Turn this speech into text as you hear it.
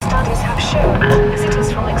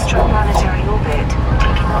extraplanetary orbit,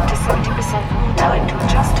 taking up to 70% more time to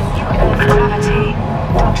adjust to new Earth gravity.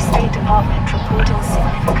 Dutch State Department reporting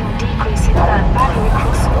significant decrease in land value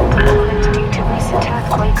across all departments due to recent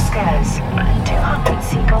earthquake scares. 200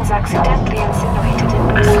 seagulls accidentally incinerated in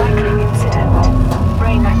recycling incident.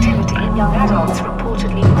 Brain activity in young adults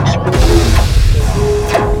reportedly much lower.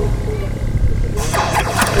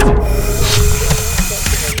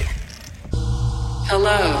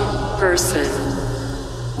 Hello, person.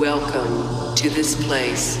 Welcome to this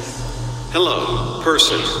place. Hello,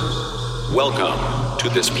 person. Welcome to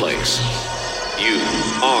this place. You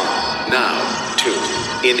are now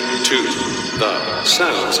tuned into the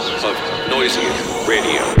sounds of Noisy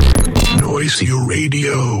Radio. Noisy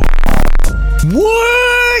Radio.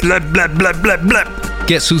 What? Blip, blip, blip, blip, blip.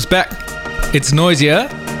 Guess who's back? It's Noisia.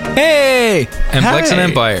 Hey! And Blackson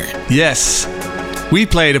Empire. Yes. We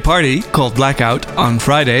played a party called Blackout on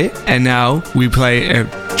Friday, and now we play a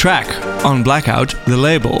track on Blackout, the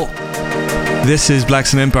label. This is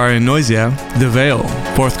Blackson Empire and Noisia, The Veil,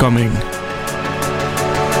 forthcoming.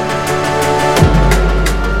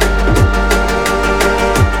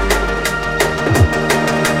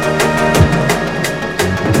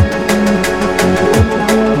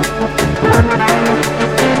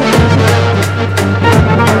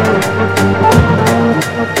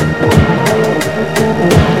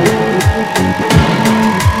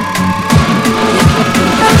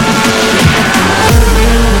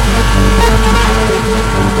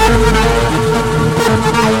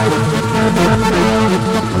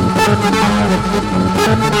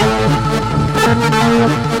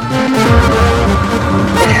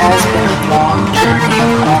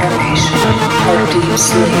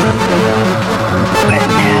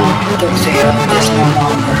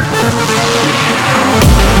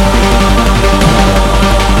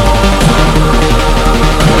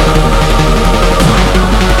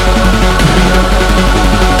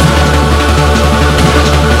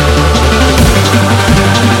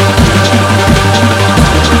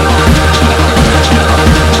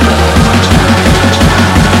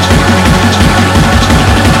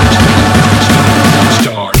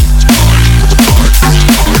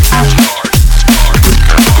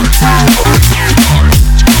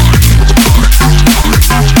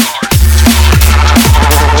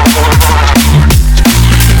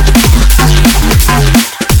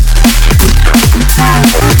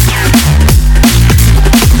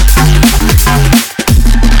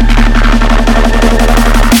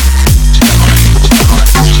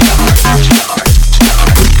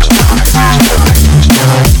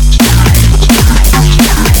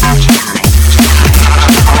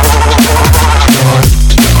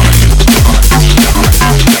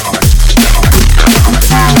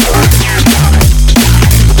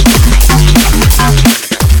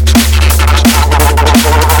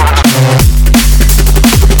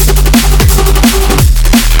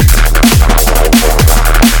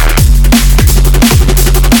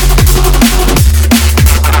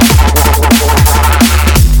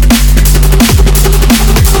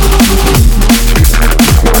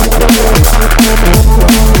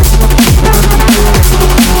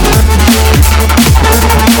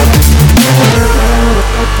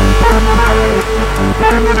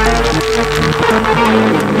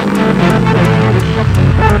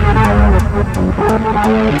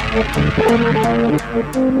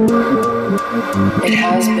 It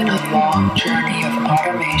has been a long journey of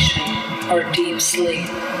automation or deep sleep,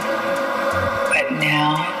 but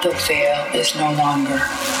now the veil is no longer.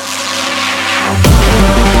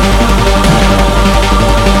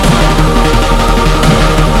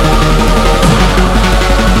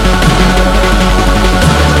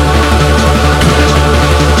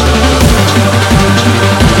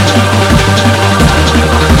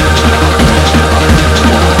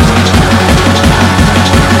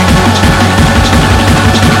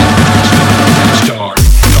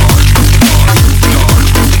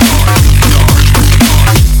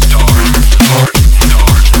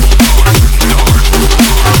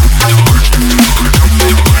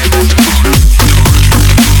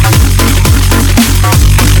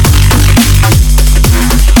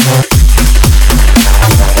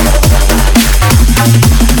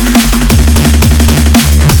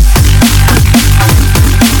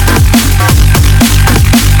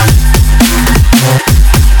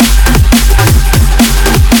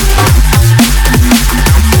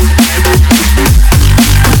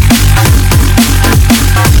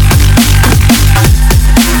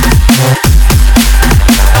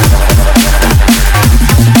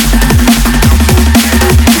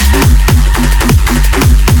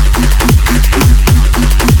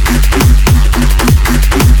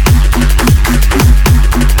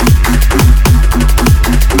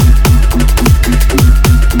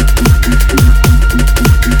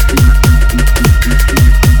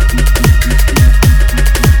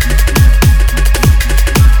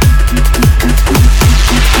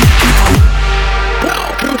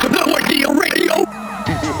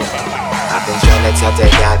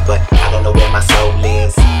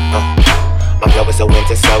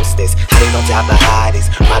 the solstice. Hiding on top of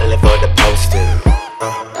hotties, modeling for the poster.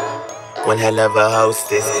 One hell of a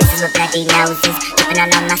hostess. This is what bloody noses, dripping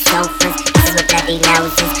on my sofas. This is what bloody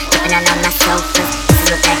noses, dripping on my sofas. This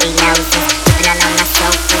is what bloody noses, dripping on my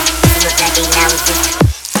sofas. This is what bloody noses.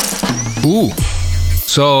 Ooh.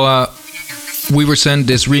 So, we were sent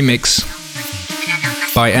this remix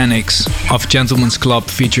by Annex of Gentleman's Club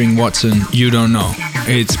featuring Watson, You Don't Know.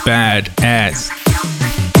 It's bad ass.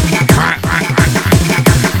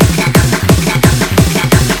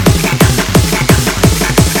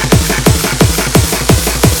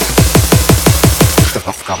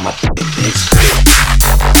 I've got my bitch.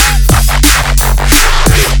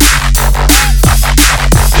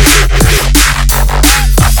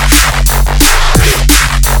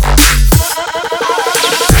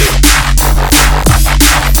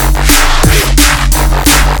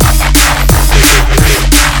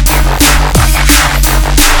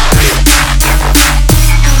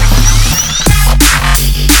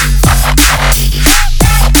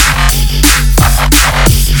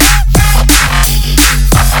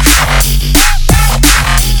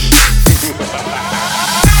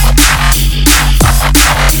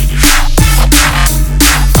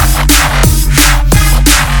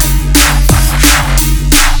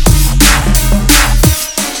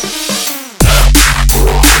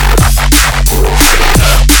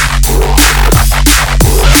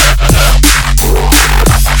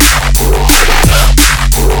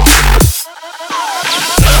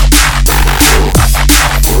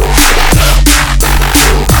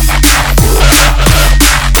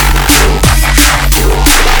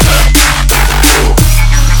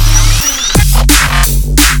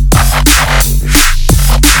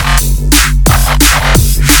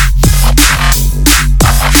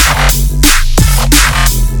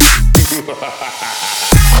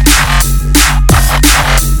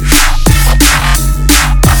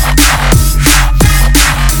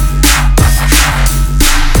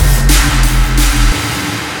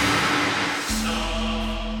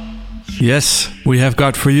 Yes, we have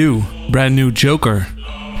got for you brand new Joker.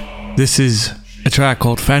 This is a track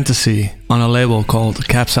called Fantasy on a label called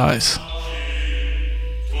Capsize.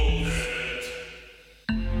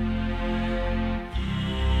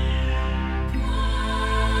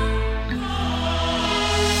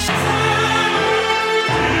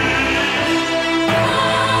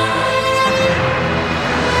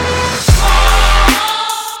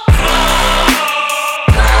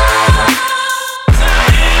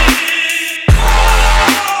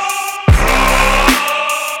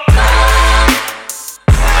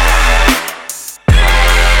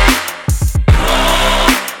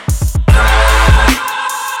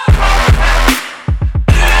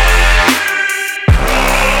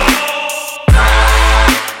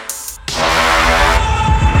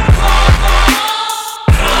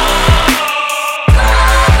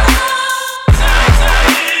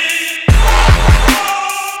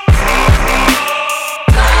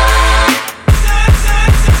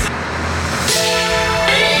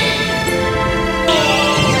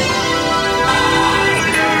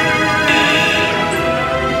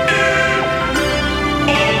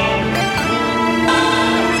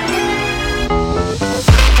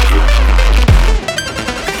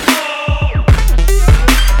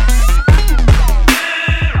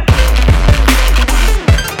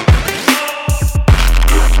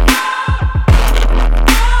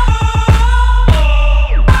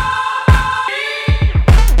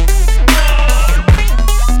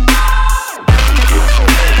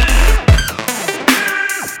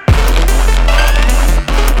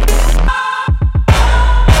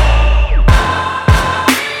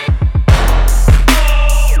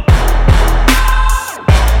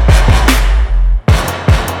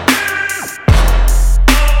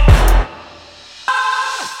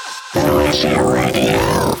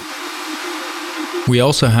 We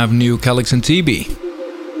also have new Calix and TB.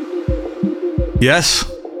 Yes,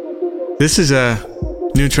 this is a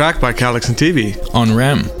new track by Calix and TB on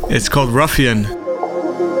RAM. It's called Ruffian.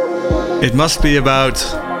 It must be about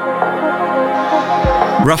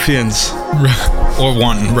ruffians. Or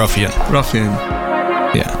one ruffian. Ruffian.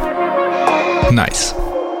 Yeah. Nice.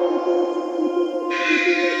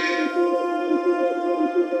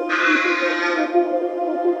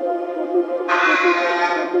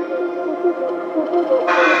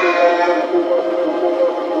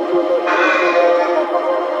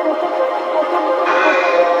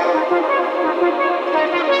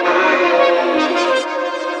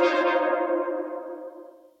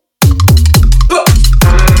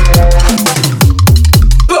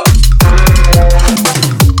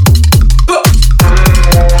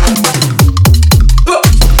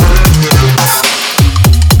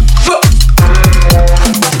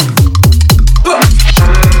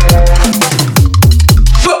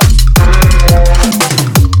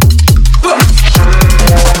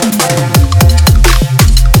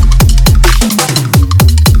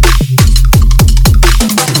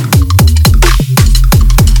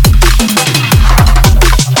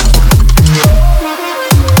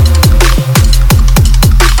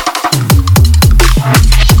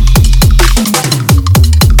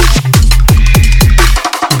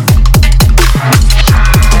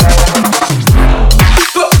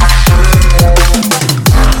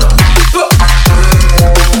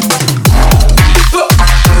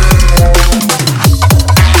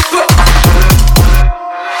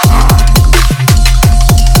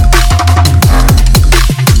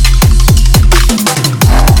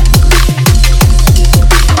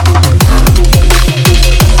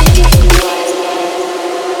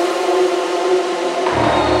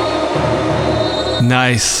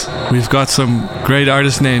 Nice. We've got some great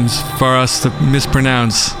artist names for us to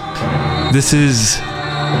mispronounce. This is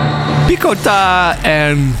Picota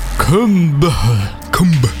and Kumba.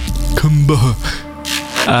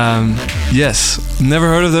 Yes, never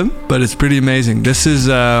heard of them, but it's pretty amazing. This is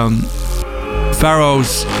Pharaoh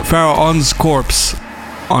On's Corpse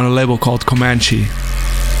on a label called Comanche.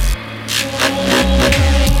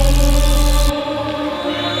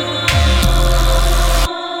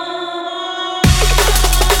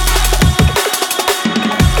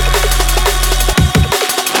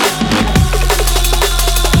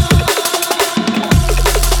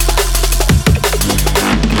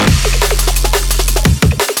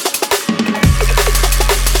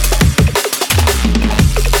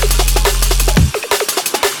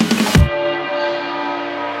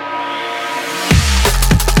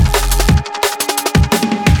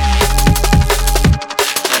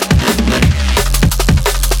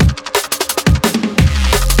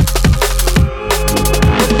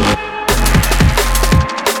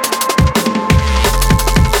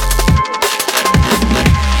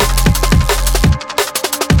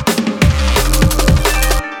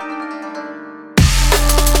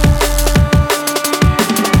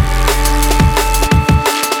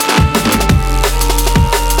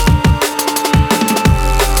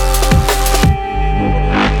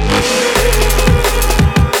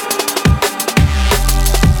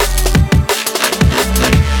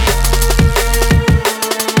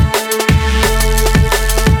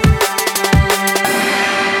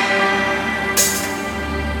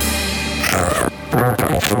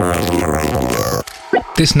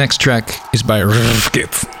 This next track is by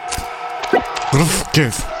Rvkit.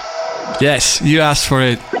 Yes, you asked for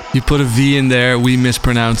it. You put a V in there, we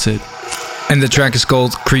mispronounce it. And the track is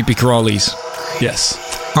called Creepy Crawlies. Yes.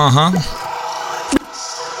 Uh-huh.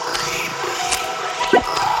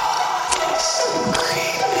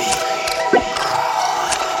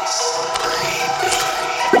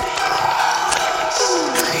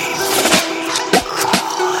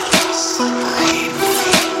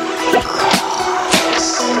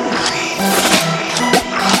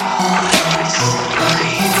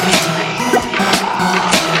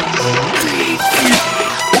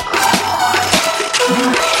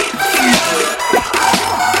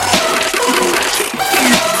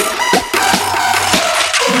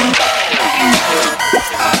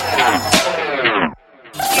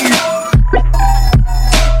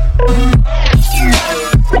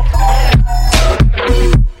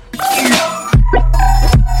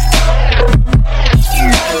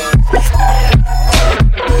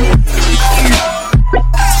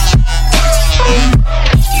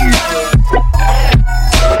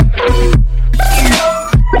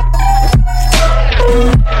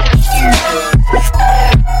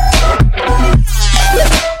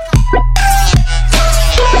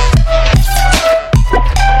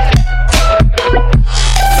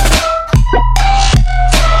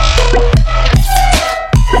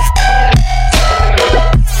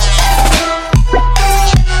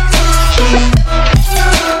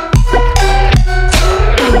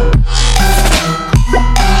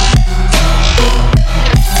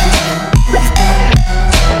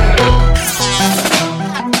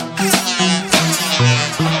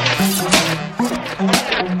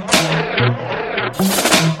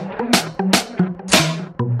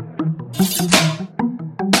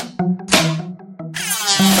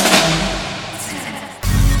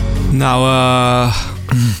 Now,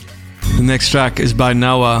 the next track is by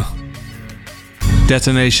Nawa,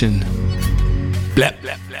 Detonation. Blep,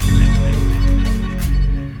 blep, blep, blep,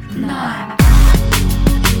 blep. 9.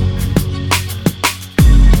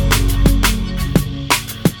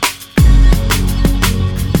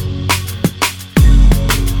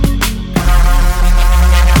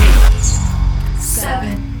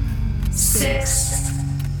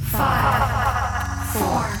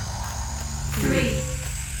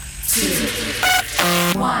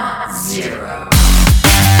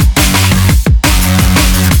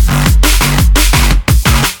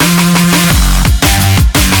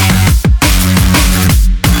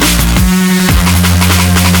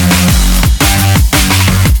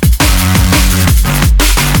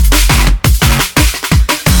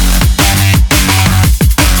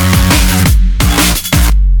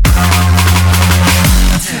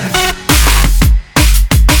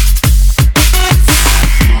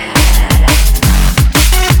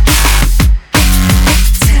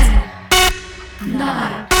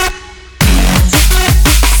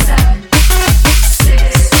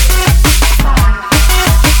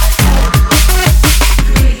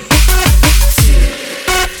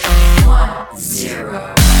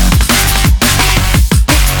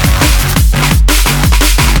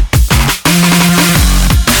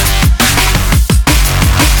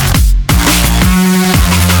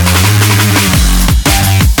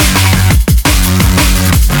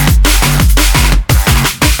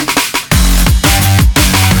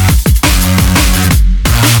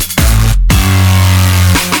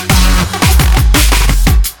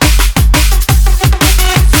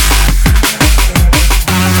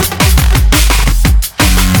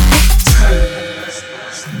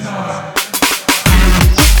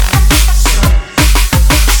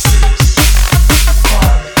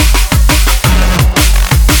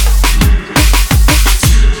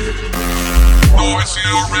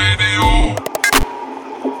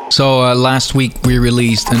 So last week we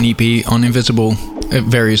released an EP on Invisible,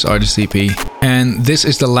 various artists EP, and this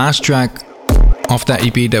is the last track of that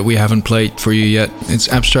EP that we haven't played for you yet. It's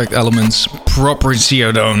Abstract Elements,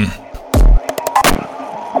 Proporciodon.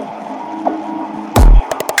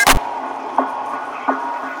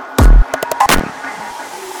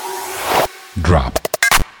 Drop.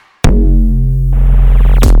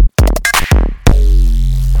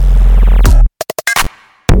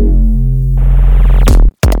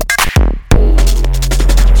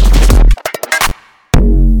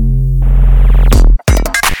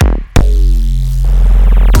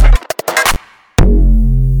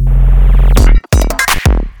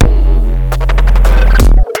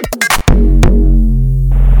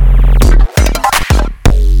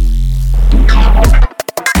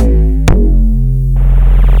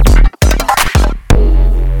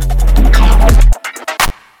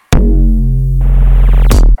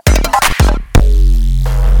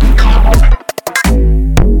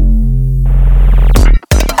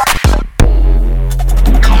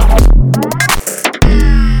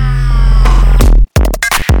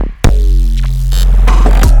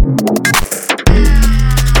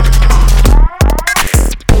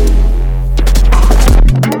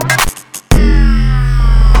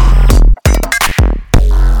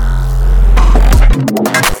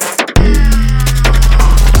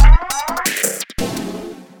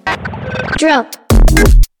 Drop.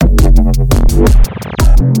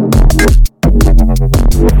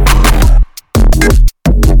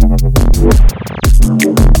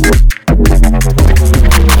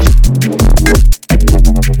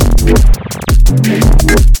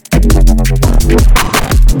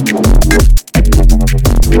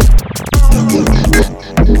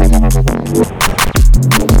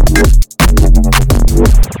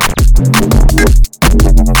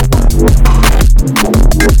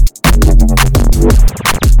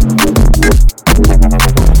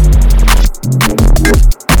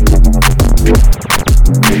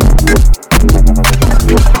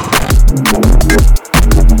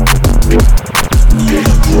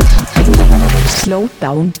 Slow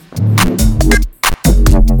down.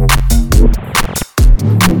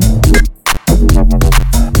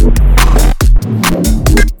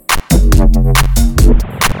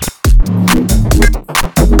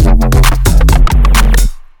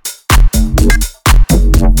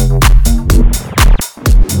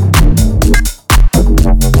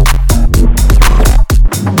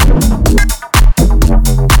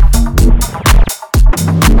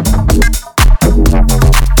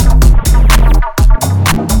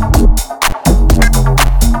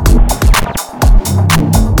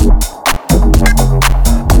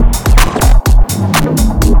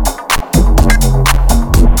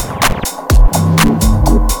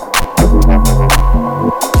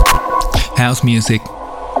 House music.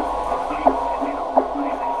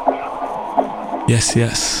 Yes,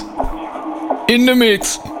 yes. In the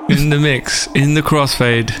mix. In the mix, in the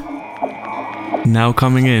crossfade. Now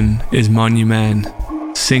coming in is Monuman,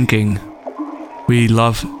 Sinking. We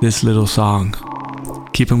love this little song.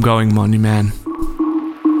 Keep 'em going, Monuman.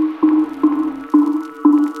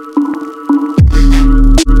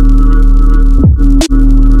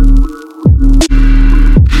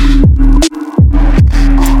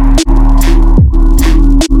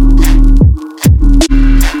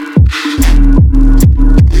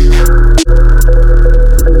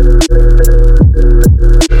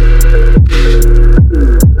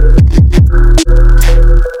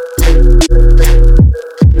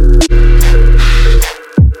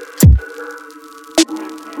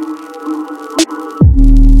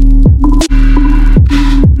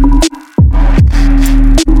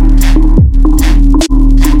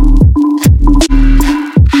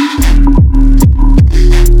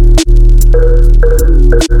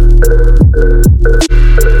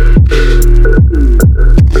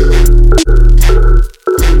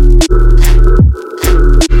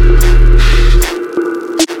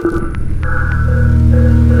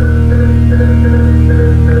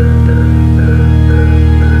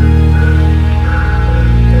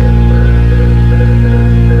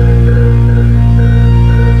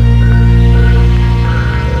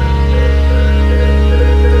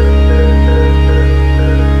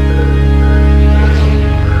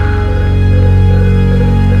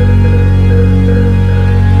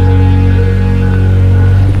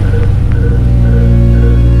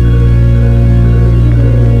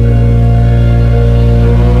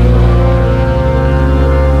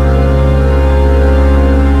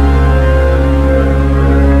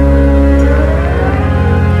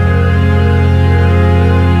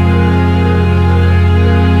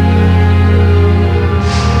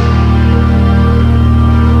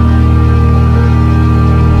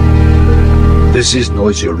 This is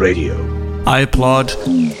Noisia Radio. I applaud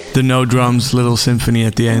the no drums little symphony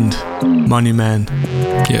at the end. Money Man.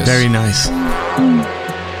 Yes. Very nice.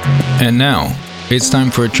 And now, it's time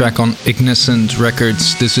for a track on Igniscent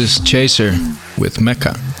Records. This is Chaser with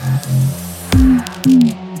Mecca.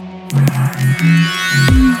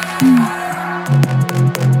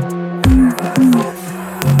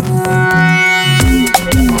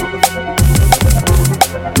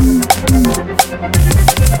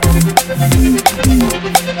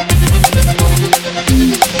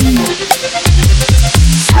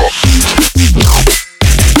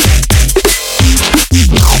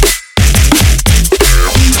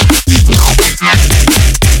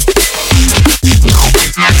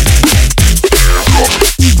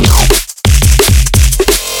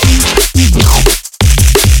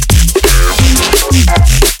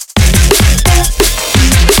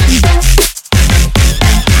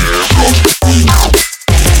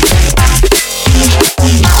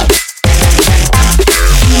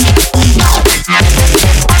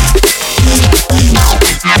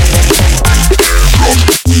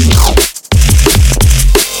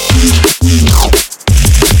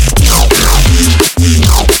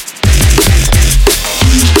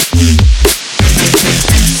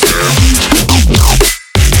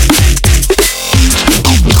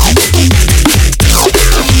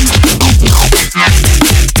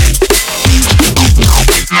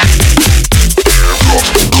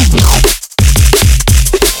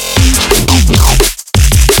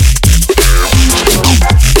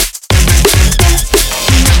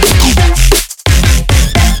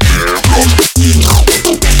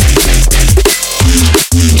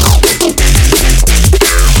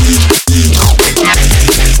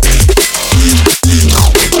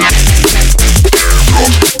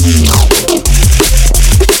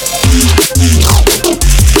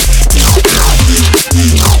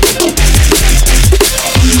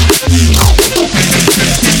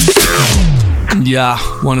 Yeah,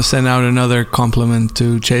 want to send out another compliment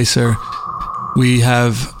to Chaser. We've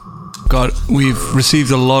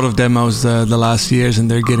received a lot of demos the last years,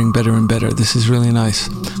 and they're getting better and better. This is really nice.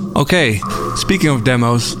 Okay, speaking of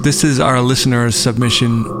demos, this is our listener's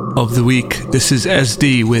submission of the week. This is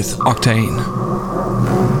SD with Octane.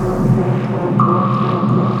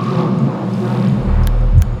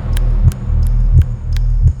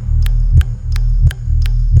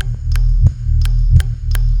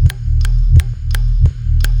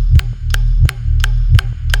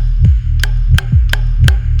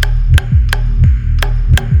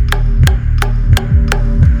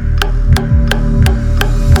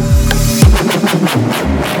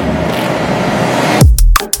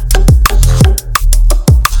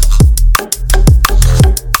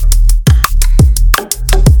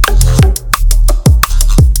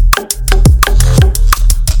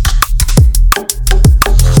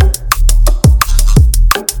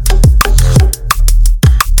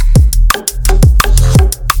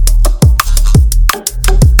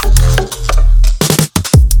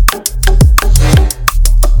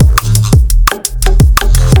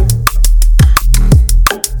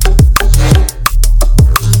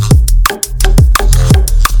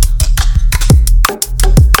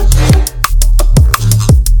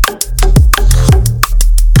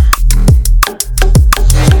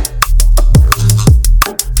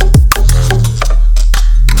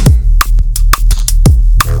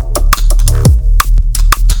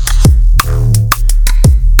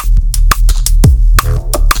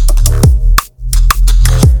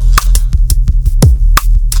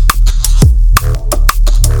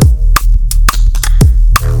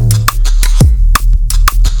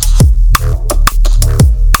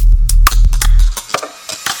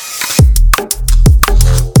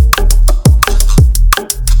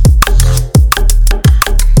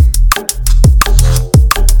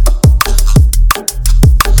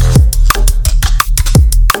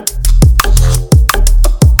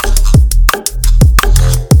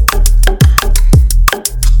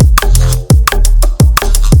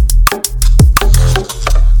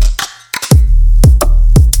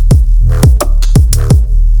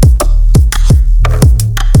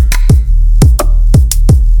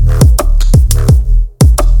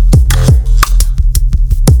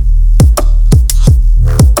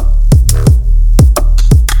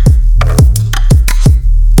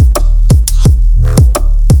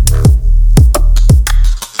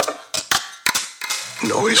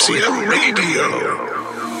 Noisia Radio.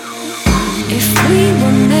 If we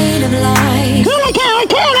were made of light, Unicorn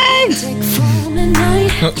cannons! take form at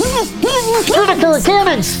night. Unicorn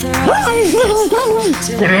cannons! Unicorn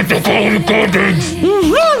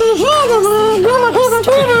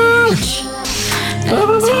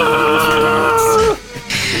cannons!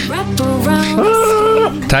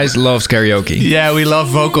 Thijs loves karaoke. Yeah, we love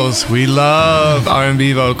vocals. We love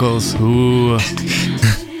R&B vocals. Ooh.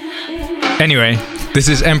 Anyway, this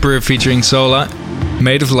is Emperor featuring Sola,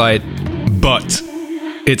 Made of Light, but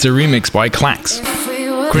it's a remix by Clax.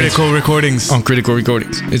 Critical Recordings. On Critical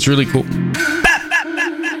Recordings. It's really cool.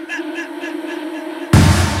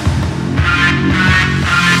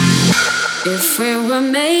 If we were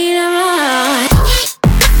made of light.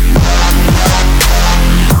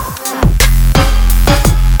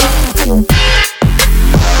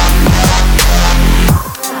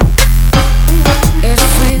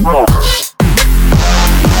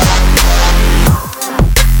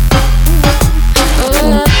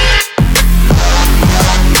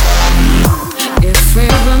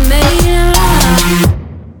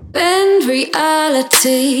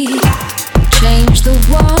 Reality, change the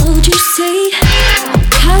world you see.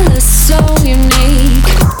 Colors so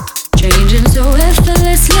unique, changing so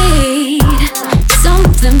effortlessly.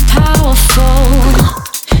 Something powerful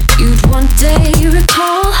you'd one day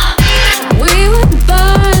recall. We would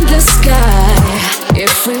burn the sky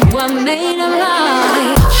if we were made of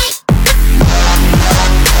light.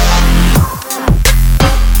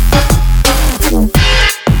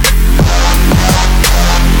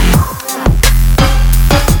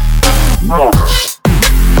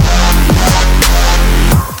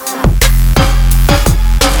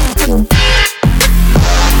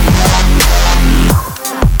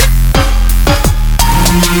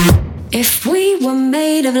 If we were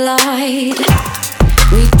made of light,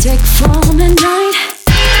 we'd take form at night,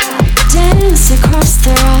 dance across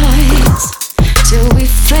the rise, till we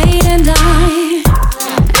fade and die.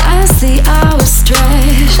 As the hours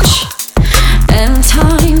stretch and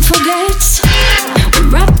time forgets, we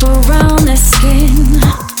wrap around the skin,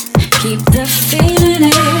 keep the feeling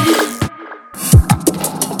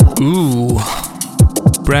in. Ooh.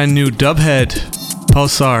 Brand new Dubhead,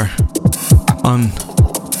 Pulsar, on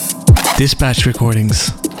Dispatch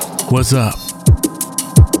Recordings. What's up?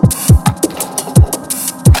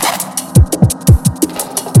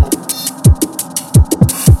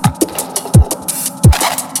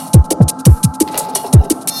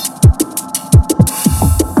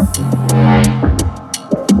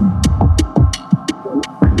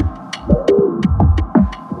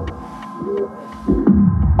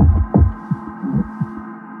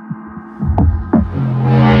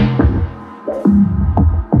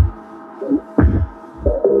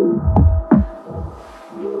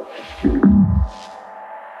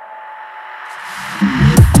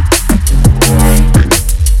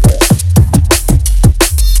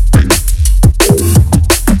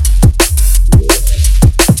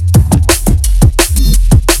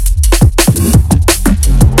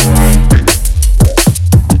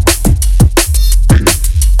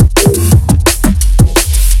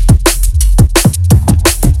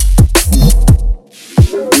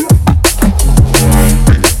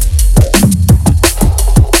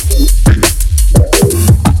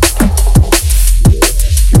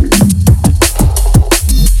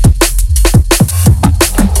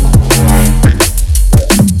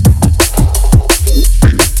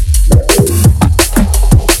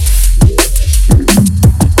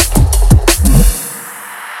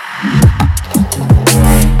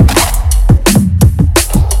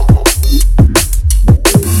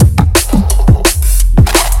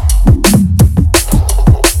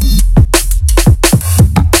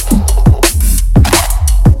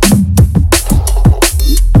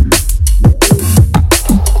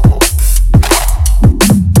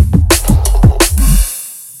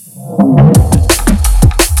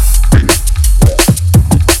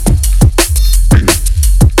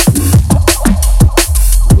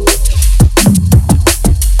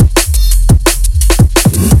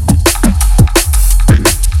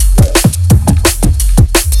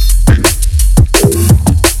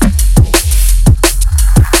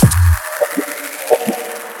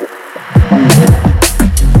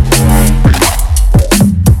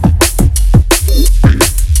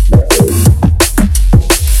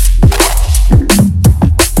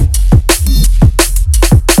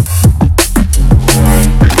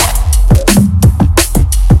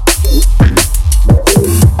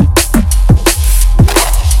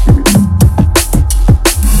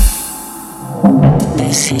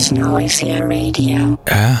 Noisia Radio.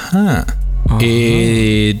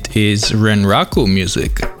 It is Renraku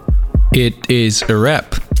music. It is a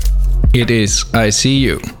rap. It is I See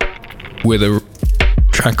You with a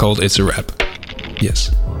track called It's a Rap.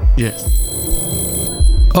 Yes. Yes.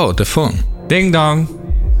 Oh, the phone. Ding dong.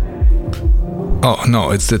 Oh,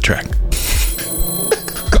 no, it's the track.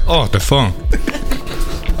 Oh, the phone.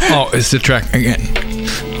 Oh, it's the track again.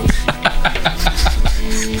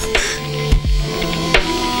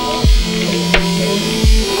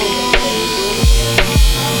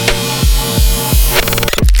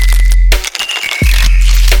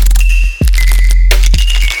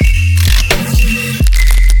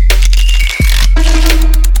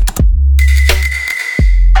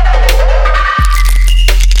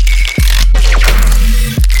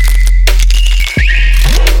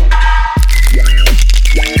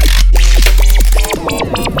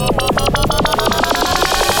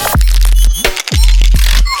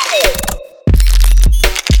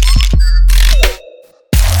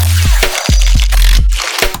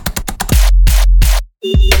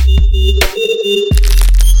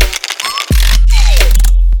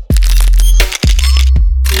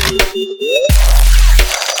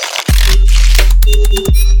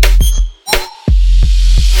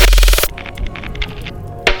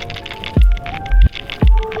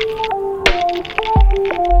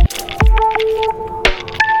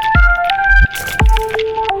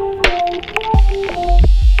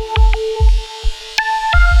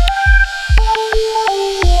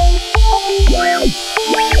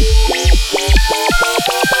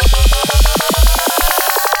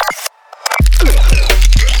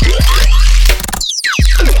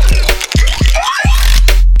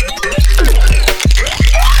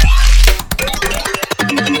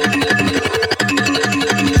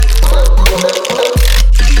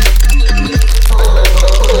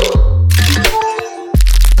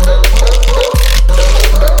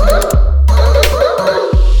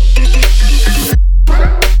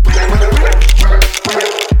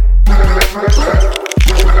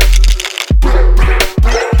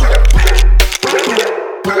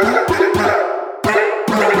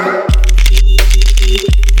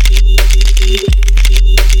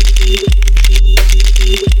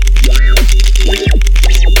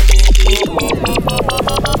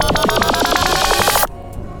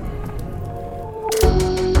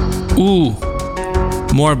 Ooh,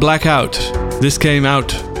 more Blackout. This came out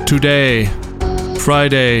today,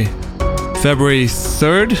 Friday, February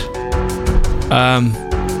 3rd.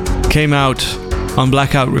 Came out on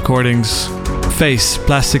Blackout Recordings. Face,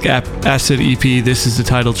 Plastic Acid EP. This is the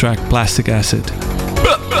title track, Plastic Acid.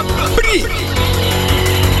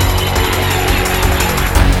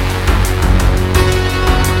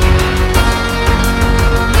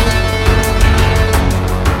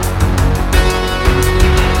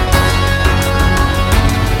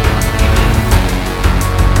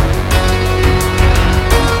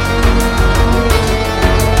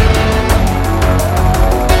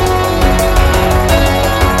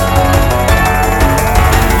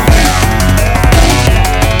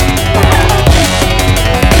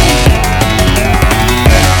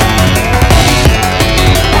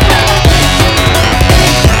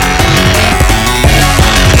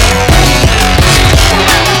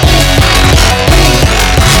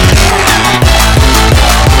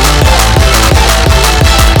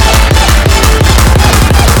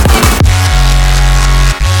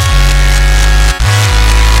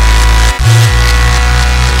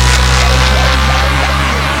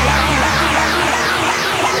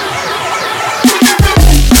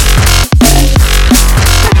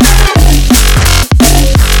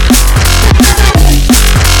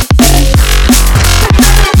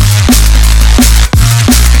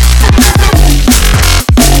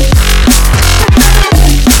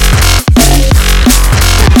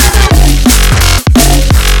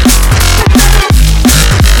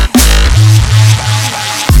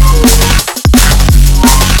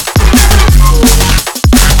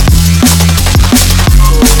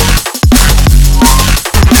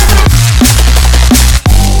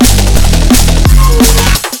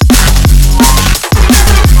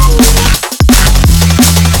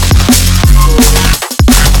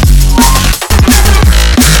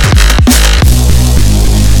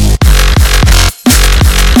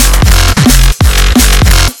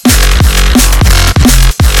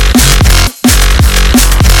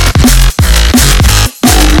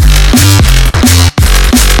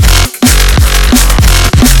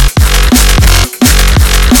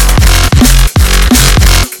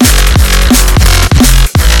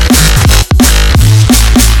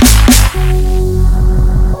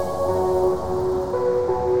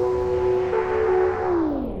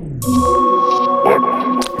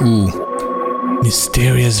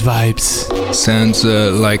 Mysterious vibes. Sounds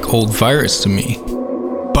like old Virus to me.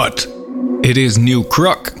 But it is new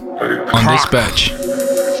Croc on this batch.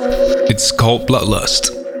 It's called Bloodlust.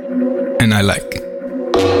 And I like.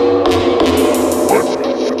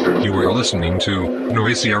 You are listening to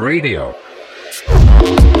Noisia Radio.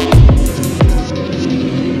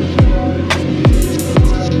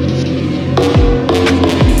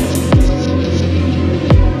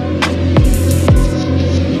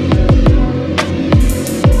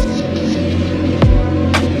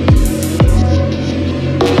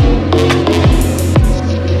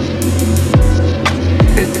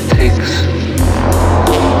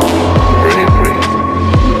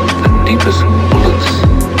 Bullets.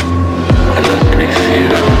 I learned to be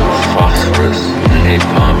feared, phosphorus, and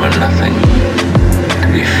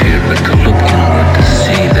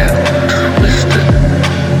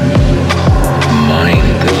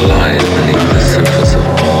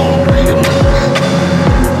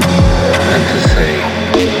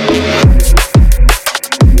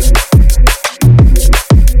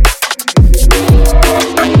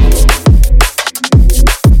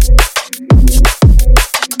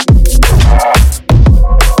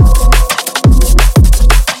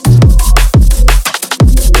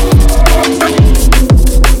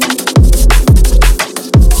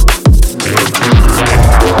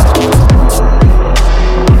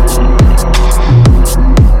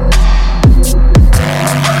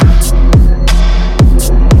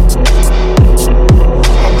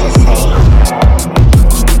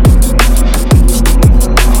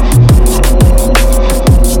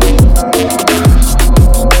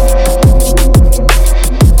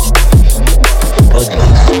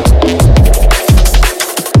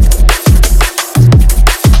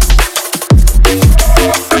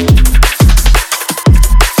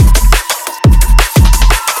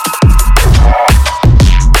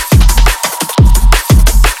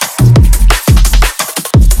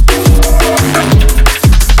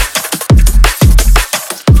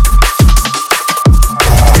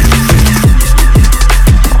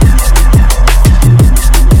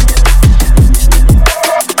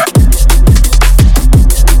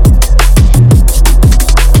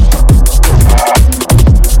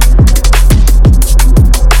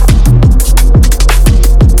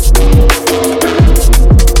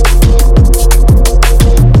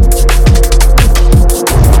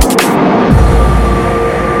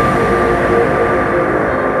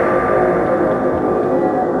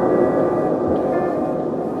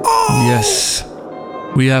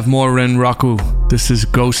We have more Renraku. This is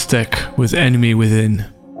Ghost Stick with Enemy Within.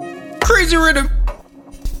 Crazy rhythm.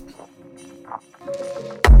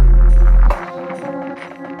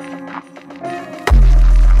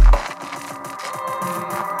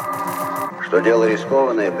 Что дело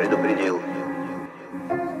рискованное, предупредил.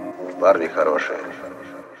 Парни хорошие.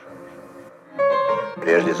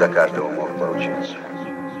 Прежде за каждого мог поручиться.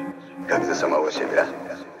 Как за самого себя.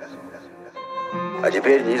 А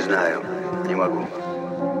теперь не знаю, не могу.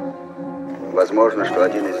 Возможно, что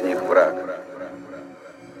один из них враг.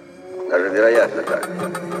 Даже вероятно так.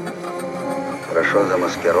 Хорошо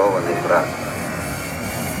замаскированный враг.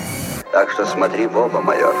 Так что смотри в оба,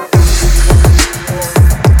 майор.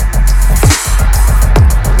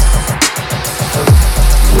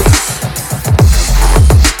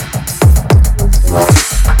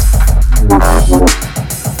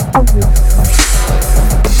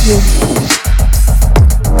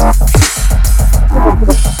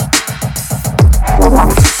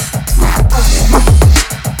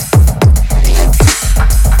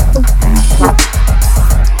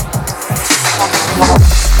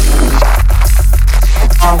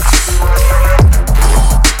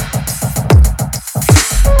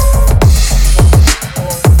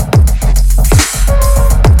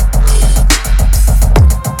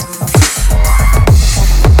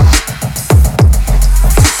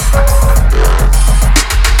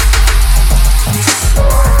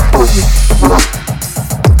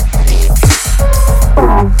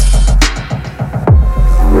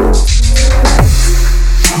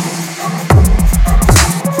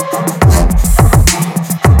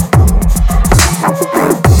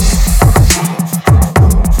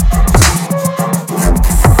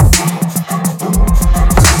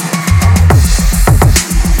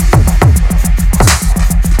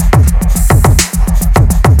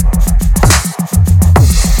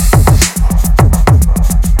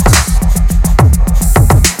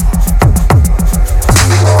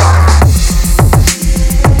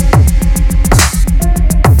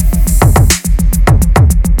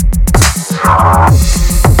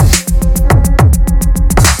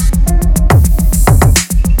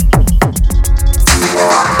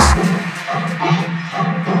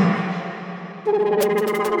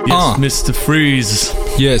 Mr. Freeze.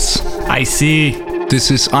 Yes. I see. This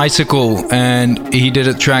is Icicle, and he did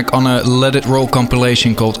a track on a Let It Roll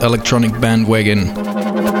compilation called Electronic Bandwagon.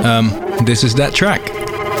 This is that track.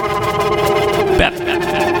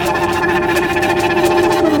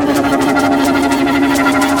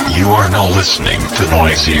 You are now listening to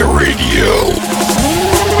Noisia Radio.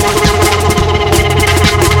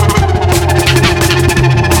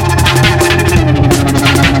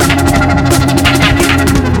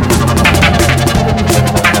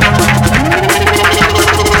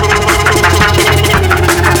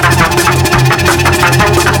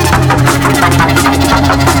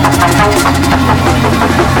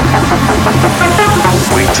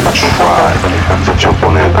 To jump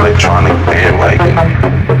on that electronic bandwagon.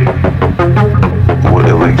 What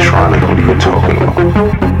electronic? What are you talking about?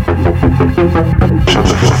 Shut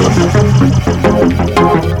the fuck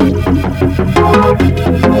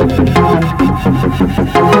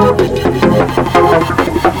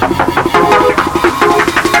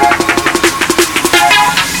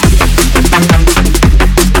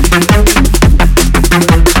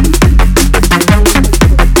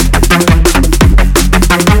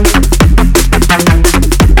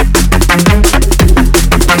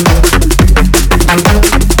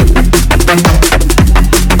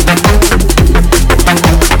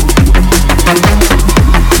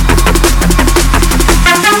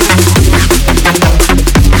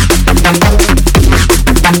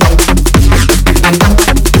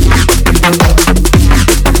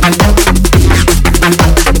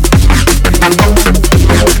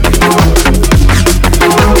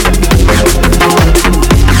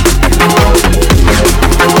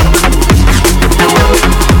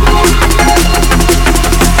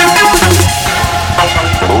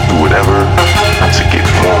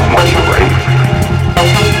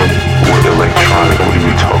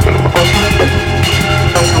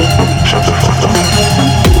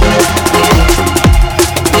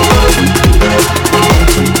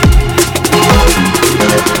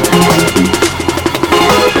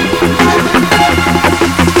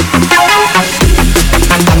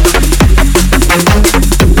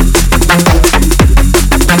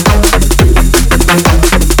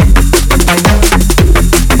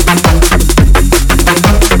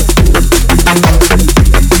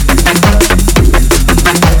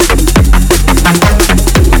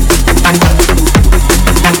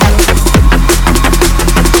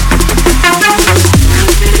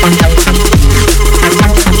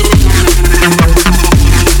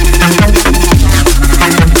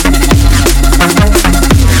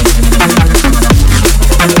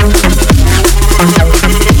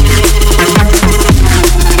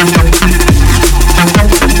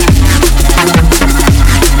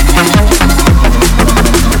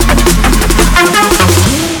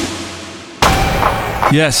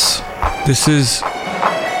Yes, this is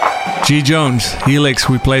G. Jones, Helix.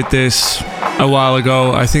 We played this a while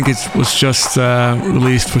ago. I think it was just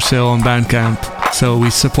released for sale on Bandcamp. So we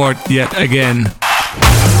support yet again.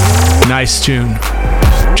 Nice tune.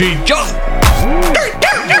 G. Jones!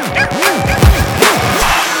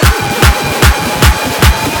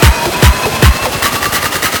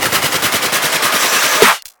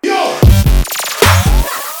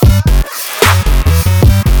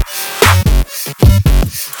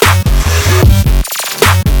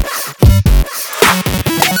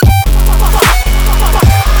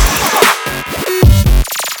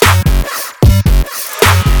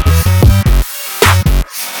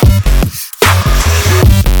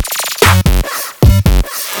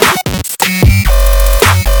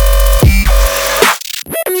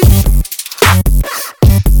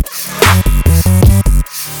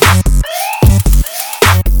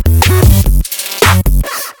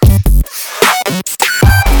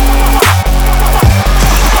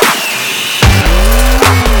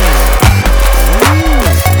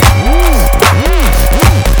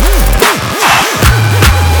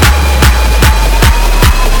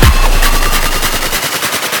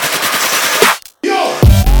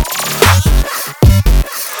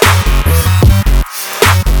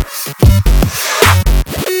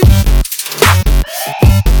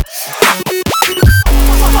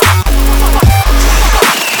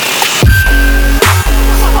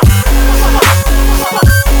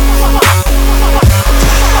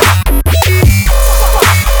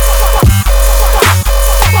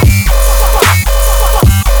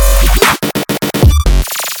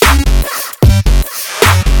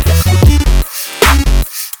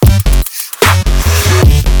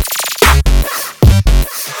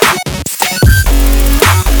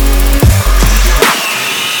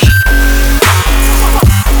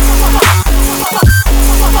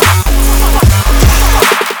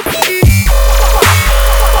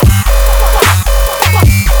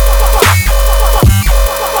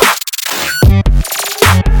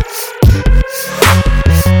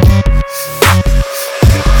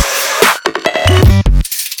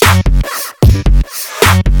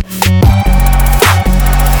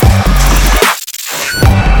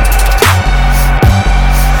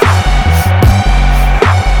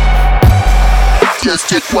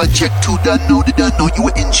 Check one, check two, don't know you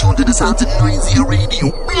were in tune to the sounds of Noisy Radio.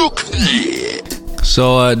 Look here.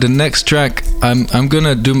 So the next track, I'm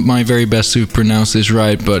gonna do my very best to pronounce this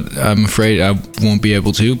right, but I'm afraid I won't be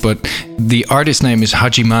able to. But the artist name is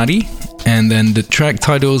Hajimari, and then the track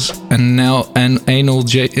titles Analgesic.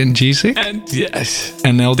 And yes,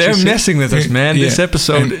 Analgesic. They're messing with us, man. Yeah. This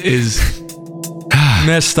episode is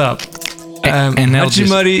messed up. Analgesic.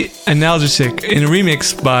 Hajimari Analgesic in a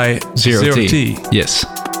remix by Zero T. Yes.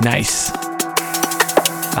 Nice.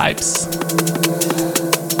 Vibes.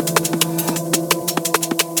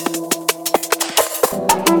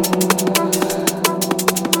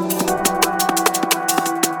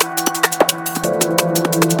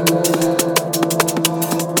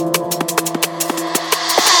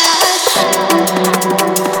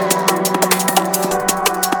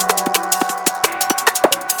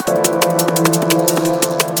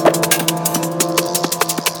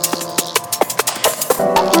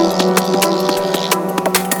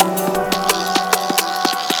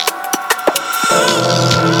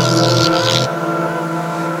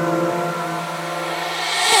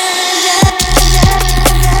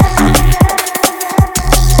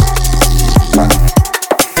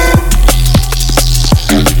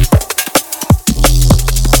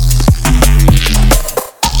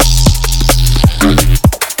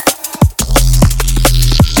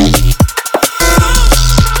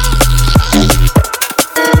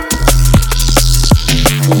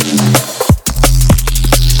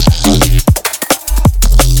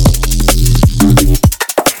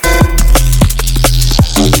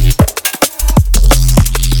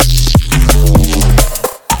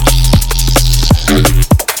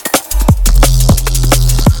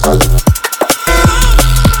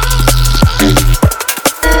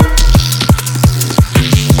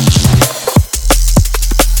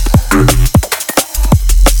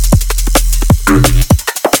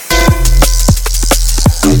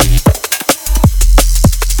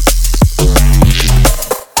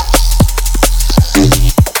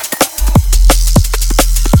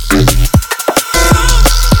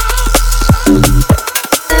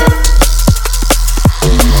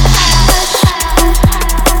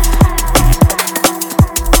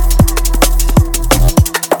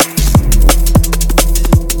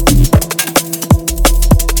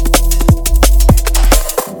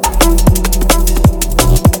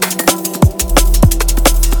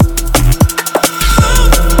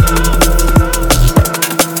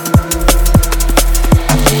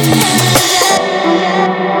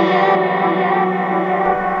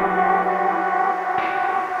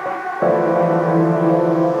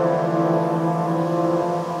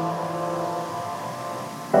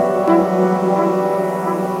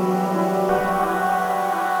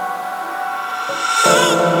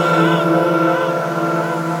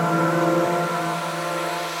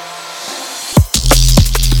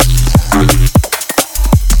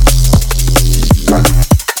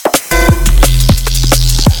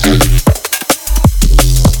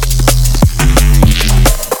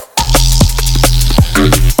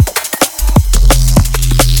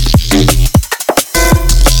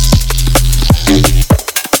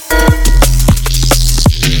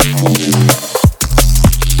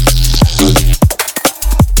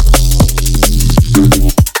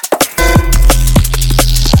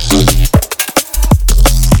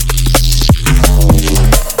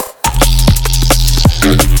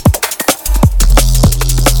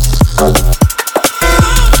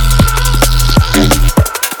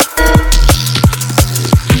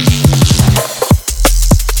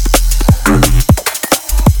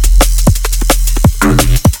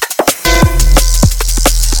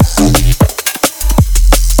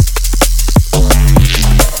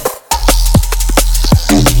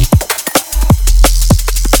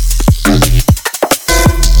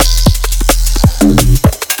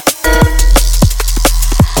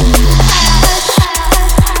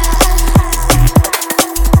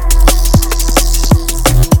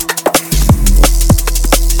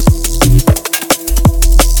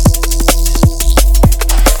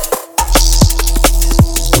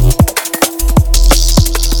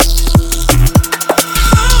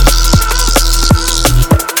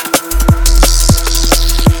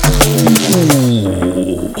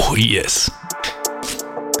 he is.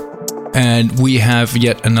 And we have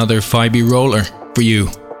yet another vibey roller for you.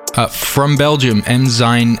 From Belgium,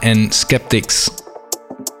 Enzyme and Skeptics.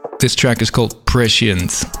 This track is called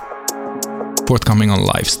Prescient. Forthcoming on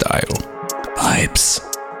Lifestyle. Vibes.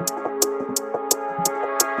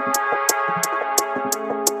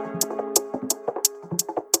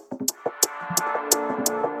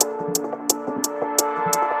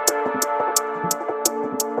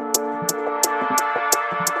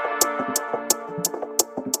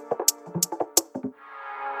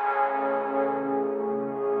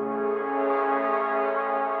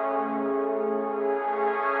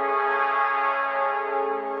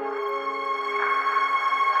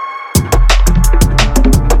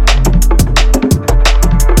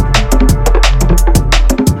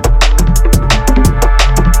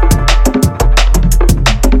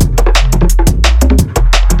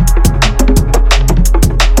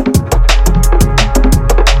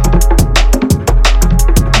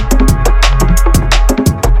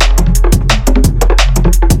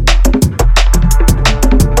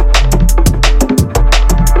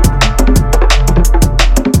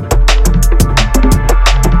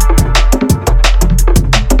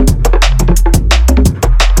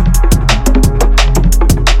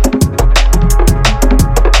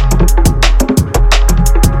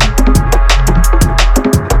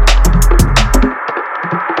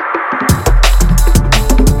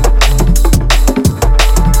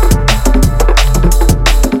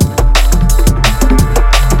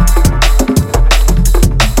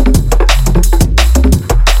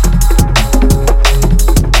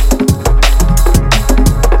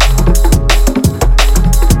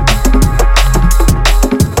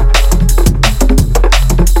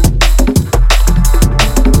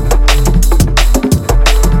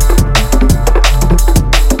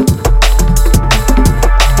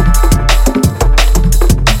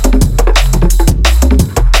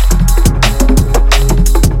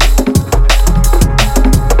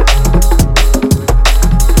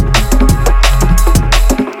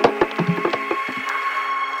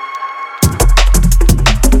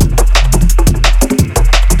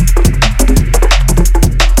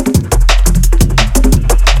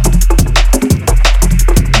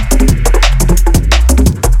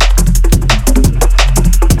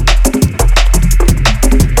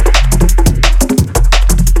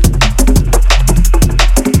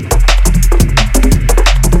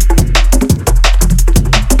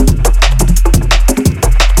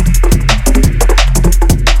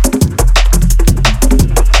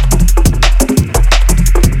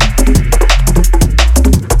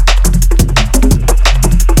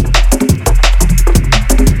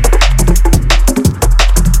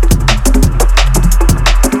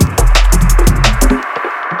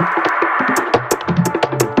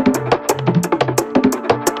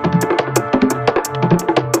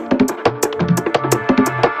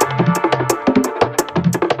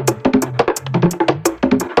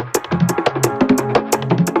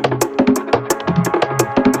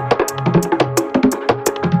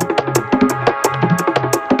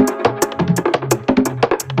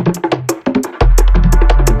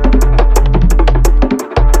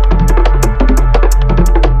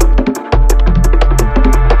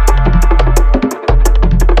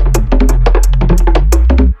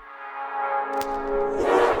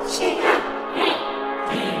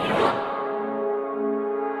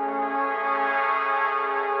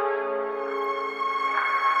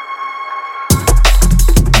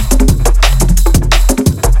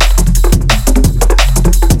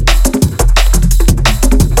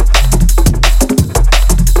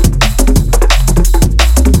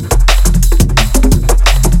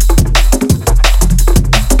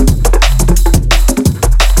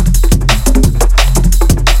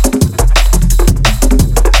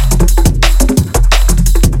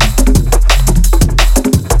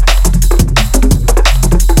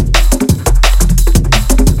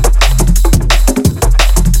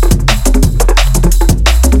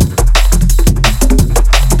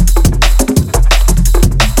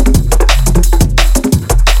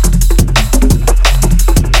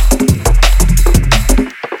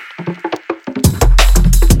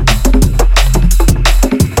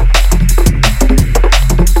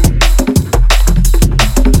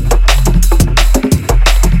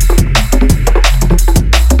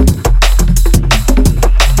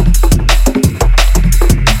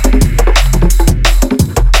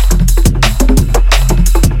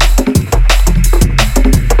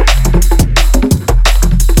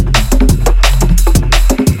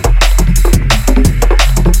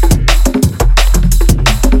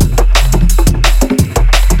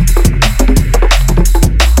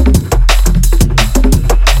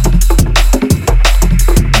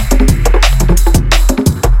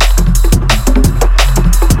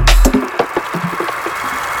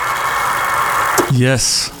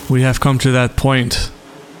 Yes, we have come to that point.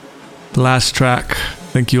 The last track.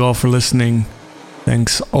 Thank you all for listening.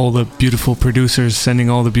 Thanks all the beautiful producers sending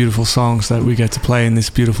all the beautiful songs that we get to play in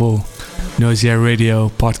this beautiful Noisy Air Radio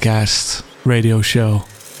podcast radio show.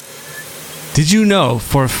 Did you know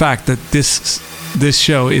for a fact that this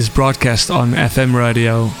show is broadcast on FM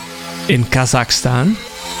radio in Kazakhstan?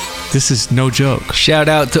 This is no joke. Shout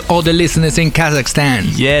out to all the listeners in Kazakhstan.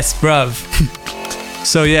 Yes, bruv.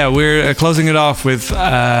 So yeah, we're closing it off with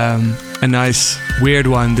a nice weird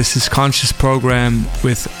one. This is Conscious Program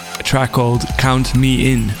with a track called Count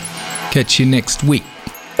Me In. Catch you next week.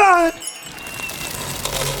 Bye.